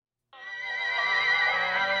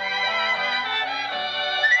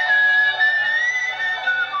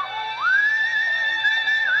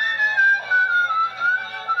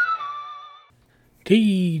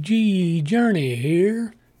T.G. Journey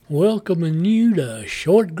here, welcoming you to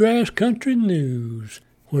Shortgrass Country News,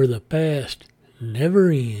 where the past never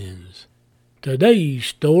ends. Today's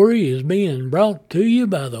story is being brought to you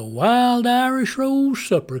by the Wild Irish Rose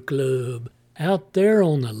Supper Club out there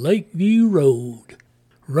on the Lakeview Road.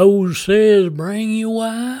 Rose says bring your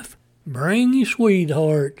wife, bring your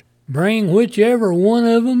sweetheart, bring whichever one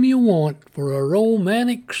of 'em you want for a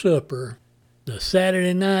romantic supper. The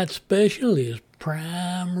Saturday night special is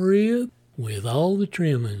prime rib with all the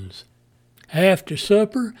trimmings. After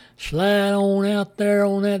supper, slide on out there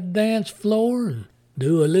on that dance floor and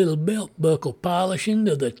do a little belt buckle polishing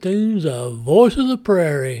to the tunes of Voice of the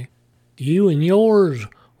Prairie. You and yours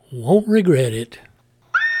won't regret it.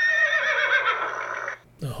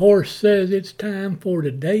 The horse says it's time for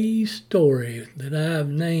today's story that I've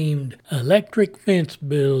named Electric Fence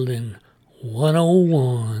Building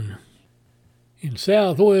 101. In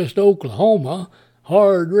southwest Oklahoma,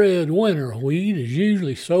 hard red winter wheat is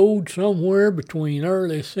usually sowed somewhere between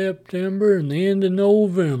early September and the end of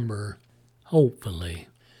November, hopefully.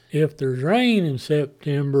 If there's rain in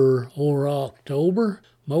September or October,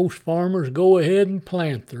 most farmers go ahead and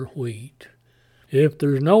plant their wheat. If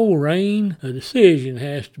there's no rain, a decision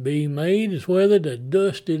has to be made as whether to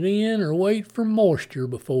dust it in or wait for moisture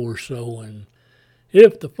before sowing.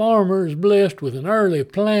 If the farmer is blessed with an early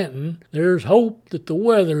planting, there's hope that the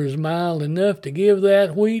weather is mild enough to give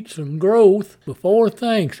that wheat some growth before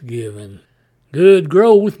Thanksgiving. Good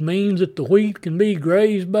growth means that the wheat can be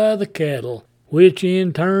grazed by the cattle, which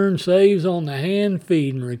in turn saves on the hand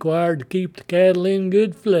feeding required to keep the cattle in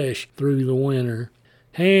good flesh through the winter.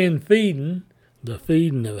 Hand feeding, the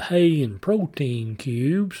feeding of hay and protein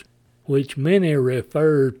cubes, which many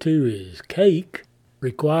refer to as cake,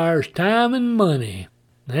 requires time and money.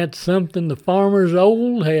 That's something the farmers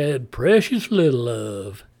old had precious little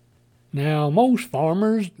of. Now, most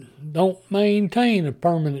farmers don't maintain a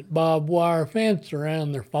permanent barbed wire fence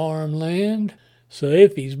around their farmland, so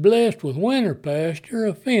if he's blessed with winter pasture,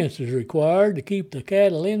 a fence is required to keep the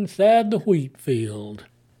cattle inside the wheat field.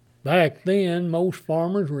 Back then, most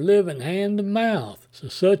farmers were living hand to mouth, so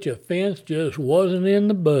such a fence just wasn't in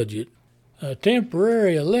the budget. A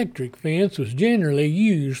temporary electric fence was generally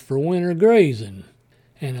used for winter grazing.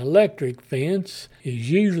 An electric fence is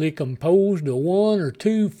usually composed of one or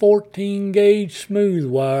two 14-gauge smooth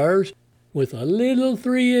wires with a little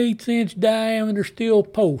 3/8-inch diameter steel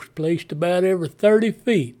post placed about every 30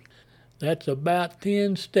 feet. That's about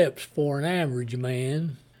 10 steps for an average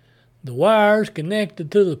man. The wires connected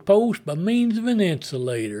to the post by means of an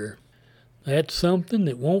insulator. That's something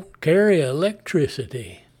that won't carry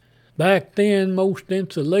electricity. Back then, most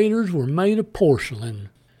insulators were made of porcelain.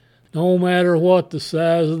 No matter what the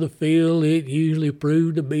size of the field, it usually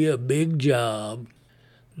proved to be a big job.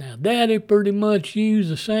 Now, Daddy pretty much used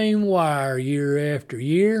the same wire year after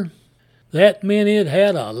year. That meant it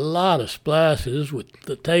had a lot of splices with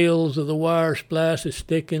the tails of the wire splices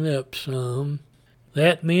sticking up some.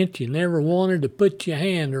 That meant you never wanted to put your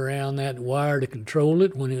hand around that wire to control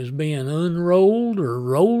it when it was being unrolled or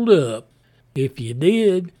rolled up. If you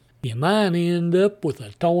did, you might end up with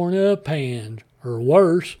a torn up hand, or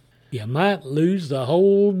worse, you might lose the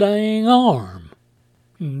whole dang arm.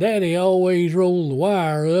 Daddy always rolled the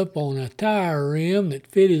wire up on a tire rim that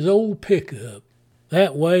fit his old pickup.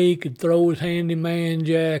 That way he could throw his handyman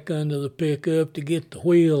jack under the pickup to get the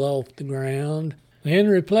wheel off the ground, then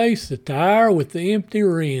replace the tire with the empty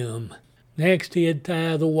rim. Next he'd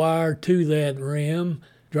tie the wire to that rim,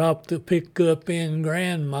 drop the pickup in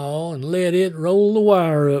Grandma, and let it roll the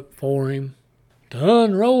wire up for him. To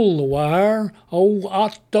unroll the wire, old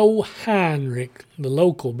Otto Heinrich, the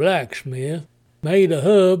local blacksmith, made a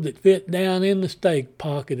hub that fit down in the stake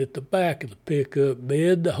pocket at the back of the pickup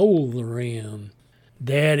bed to hold the rim.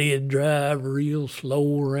 Daddy'd drive real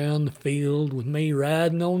slow around the field with me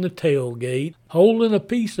riding on the tailgate, holding a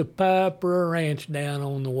piece of pipe or a wrench down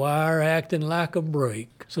on the wire, acting like a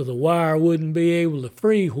brake, so the wire wouldn't be able to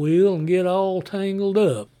freewheel and get all tangled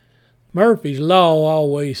up. Murphy's Law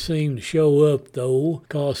always seemed to show up, though,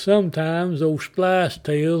 'cause sometimes those splice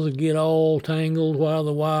tails would get all tangled while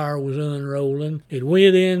the wire was unrolling, and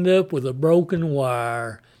we'd end up with a broken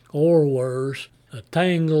wire, or worse, a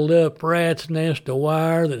tangled up rat's nest of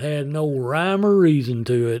wire that had no rhyme or reason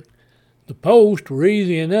to it. The posts were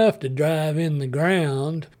easy enough to drive in the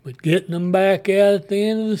ground, but getting them back out at the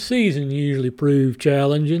end of the season usually proved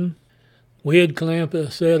challenging. We'd clamp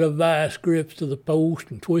a set of vice grips to the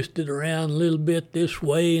post and twist it around a little bit this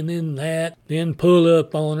way and then that, then pull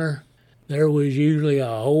up on her. There was usually a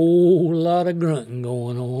whole lot of grunting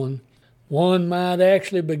going on. One might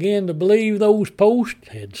actually begin to believe those posts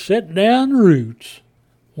had set down roots.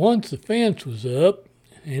 Once the fence was up,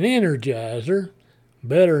 an energizer,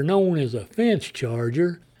 better known as a fence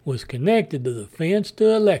charger, was connected to the fence to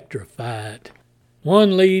electrify it.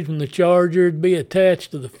 One lead from the charger would be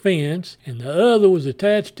attached to the fence, and the other was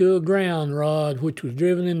attached to a ground rod which was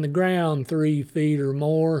driven in the ground 3 feet or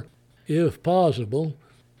more, if possible.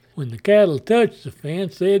 When the cattle touched the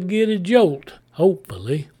fence, they'd get a jolt,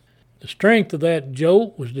 hopefully. The strength of that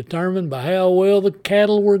jolt was determined by how well the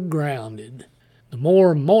cattle were grounded. The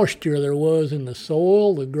more moisture there was in the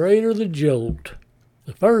soil, the greater the jolt.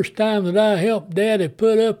 The first time that I helped Daddy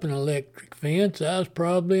put up an electric fence, I was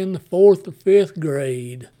probably in the 4th or 5th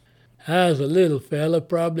grade. I was a little fella,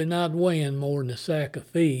 probably not weighing more than a sack of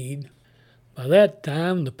feed. By that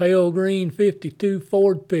time, the pale green 52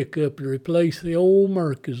 Ford pickup had replaced the old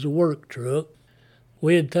Merc as the work truck.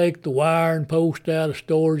 We'd take the wire and post out of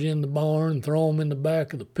storage in the barn and throw 'em in the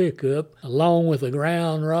back of the pickup, along with a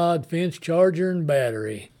ground rod, fence charger, and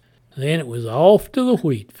battery. Then it was off to the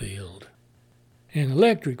wheat field. An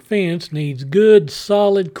electric fence needs good,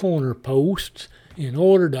 solid corner posts in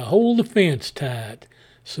order to hold the fence tight.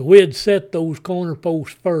 So we'd set those corner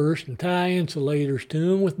posts first and tie insulators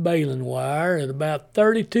to 'em with baling wire at about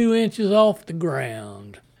 32 inches off the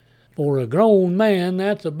ground. For a grown man,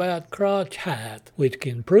 that's about crotch height, which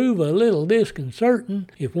can prove a little disconcerting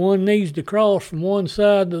if one needs to cross from one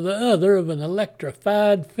side to the other of an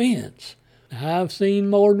electrified fence. I've seen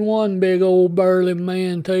more than one big old burly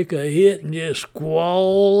man take a hit and just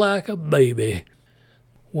squall like a baby.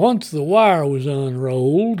 Once the wire was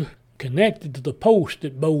unrolled, connected to the post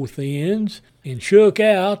at both ends, and shook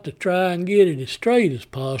out to try and get it as straight as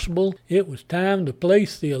possible, it was time to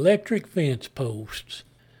place the electric fence posts.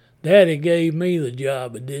 Daddy gave me the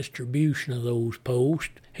job of distribution of those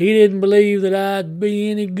posts. He didn't believe that I'd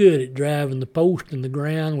be any good at driving the post in the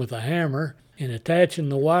ground with a hammer and attaching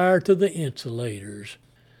the wire to the insulators.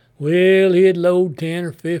 Well, he'd load 10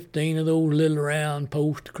 or 15 of those little round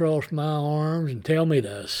posts across my arms and tell me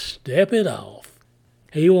to step it off.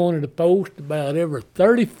 He wanted a post about every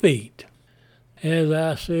 30 feet. As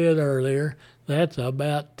I said earlier, that's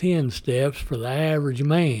about 10 steps for the average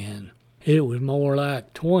man. It was more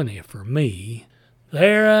like 20 for me.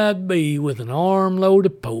 There I'd be with an armload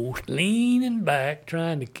of posts, leaning back,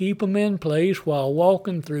 trying to keep 'em in place while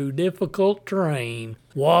walking through difficult terrain,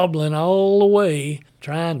 wobbling all the way,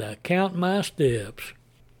 trying to count my steps.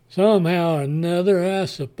 Somehow or another, I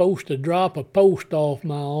was supposed to drop a post off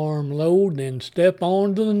my armload, then step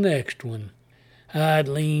on to the next one. I'd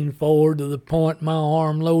lean forward to the point my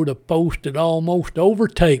armload of post would almost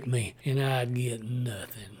overtake me, and I'd get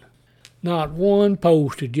nothing. Not one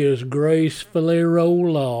post would just gracefully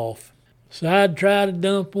roll off, so I'd try to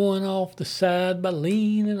dump one off the side by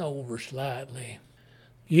leaning over slightly.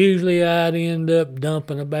 Usually I'd end up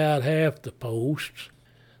dumping about half the posts.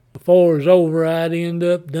 Before it was over, I'd end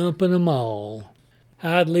up dumping 'em all.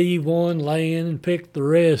 I'd leave one laying and pick the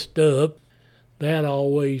rest up. That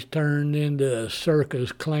always turned into a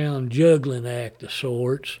circus clown juggling act of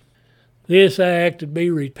sorts. This act would be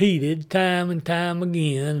repeated time and time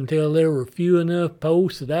again until there were few enough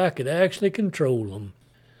posts that I could actually control them.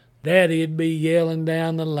 Daddy'd be yelling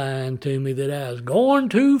down the line to me that I was going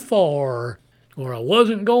too far, or I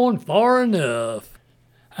wasn't going far enough.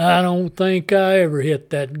 I don't think I ever hit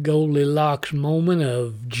that Goldilocks moment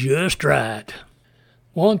of just right.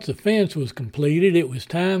 Once the fence was completed, it was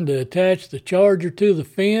time to attach the charger to the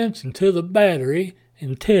fence and to the battery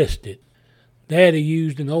and test it. Daddy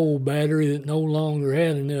used an old battery that no longer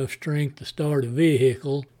had enough strength to start a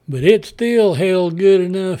vehicle, but it still held good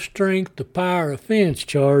enough strength to power a fence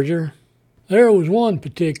charger. There was one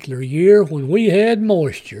particular year when we had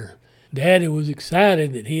moisture. Daddy was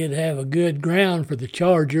excited that he'd have a good ground for the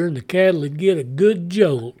charger and the cattle would get a good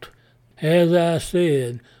jolt. As I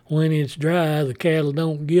said, when it's dry, the cattle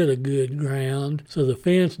don't get a good ground, so the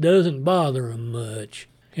fence doesn't bother 'em much.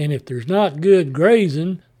 And if there's not good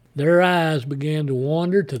grazing, their eyes began to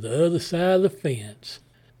wander to the other side of the fence.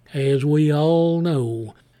 As we all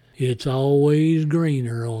know, it's always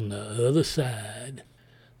greener on the other side.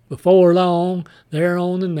 Before long, they're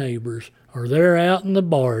on the neighbors, or they're out in the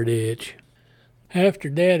bar ditch. After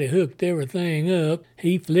Daddy hooked everything up,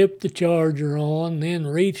 he flipped the charger on, then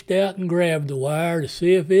reached out and grabbed the wire to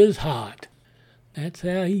see if it was hot. That's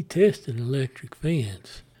how he tested an electric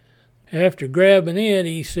fence. After grabbing it,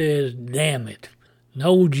 he says, "Damn it.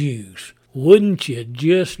 No juice. Wouldn't you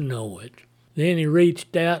just know it?" Then he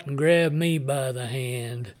reached out and grabbed me by the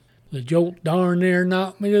hand. The jolt darn near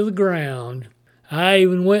knocked me to the ground. I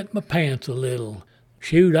even wet my pants a little.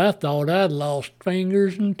 Shoot, I thought I'd lost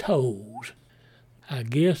fingers and toes. I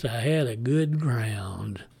guess I had a good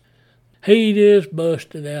ground. He just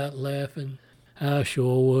busted out laughing. I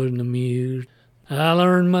sure wasn't amused. I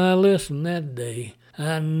learned my lesson that day.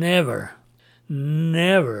 I never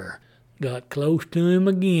got close to him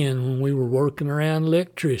again when we were working around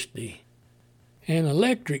electricity. An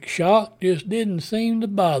electric shock just didn't seem to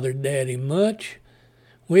bother Daddy much.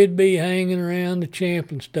 We'd be hanging around the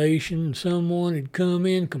Champlin station and someone had come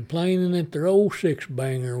in complaining that their old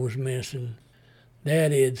six-banger was missing.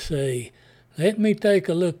 Daddy'd say, "Let me take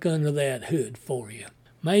a look under that hood for you.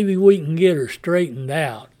 Maybe we can get her straightened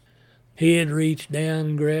out." He'd reach down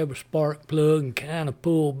and grab a spark plug and kind of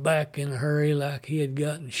pull back in a hurry like he had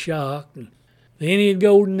gotten shocked. And then he'd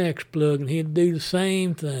go to the next plug and he'd do the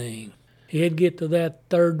same thing. He'd get to that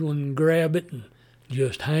third one and grab it and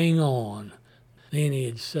just hang on. Then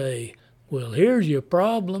he'd say, "Well, here's your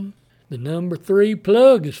problem. The number 3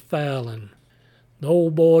 plug is fouling." The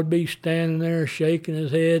old boy'd be standing there shaking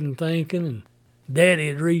his head and thinking, and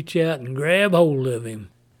Daddy'd reach out and grab hold of him.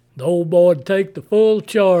 The old boy'd take the full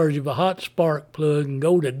charge of a hot spark plug and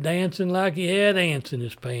go to dancing like he had ants in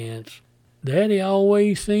his pants. Daddy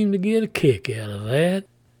always seemed to get a kick out of that.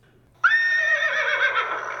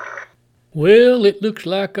 Well, it looks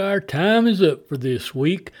like our time is up for this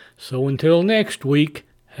week, so until next week,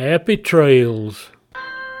 happy trails.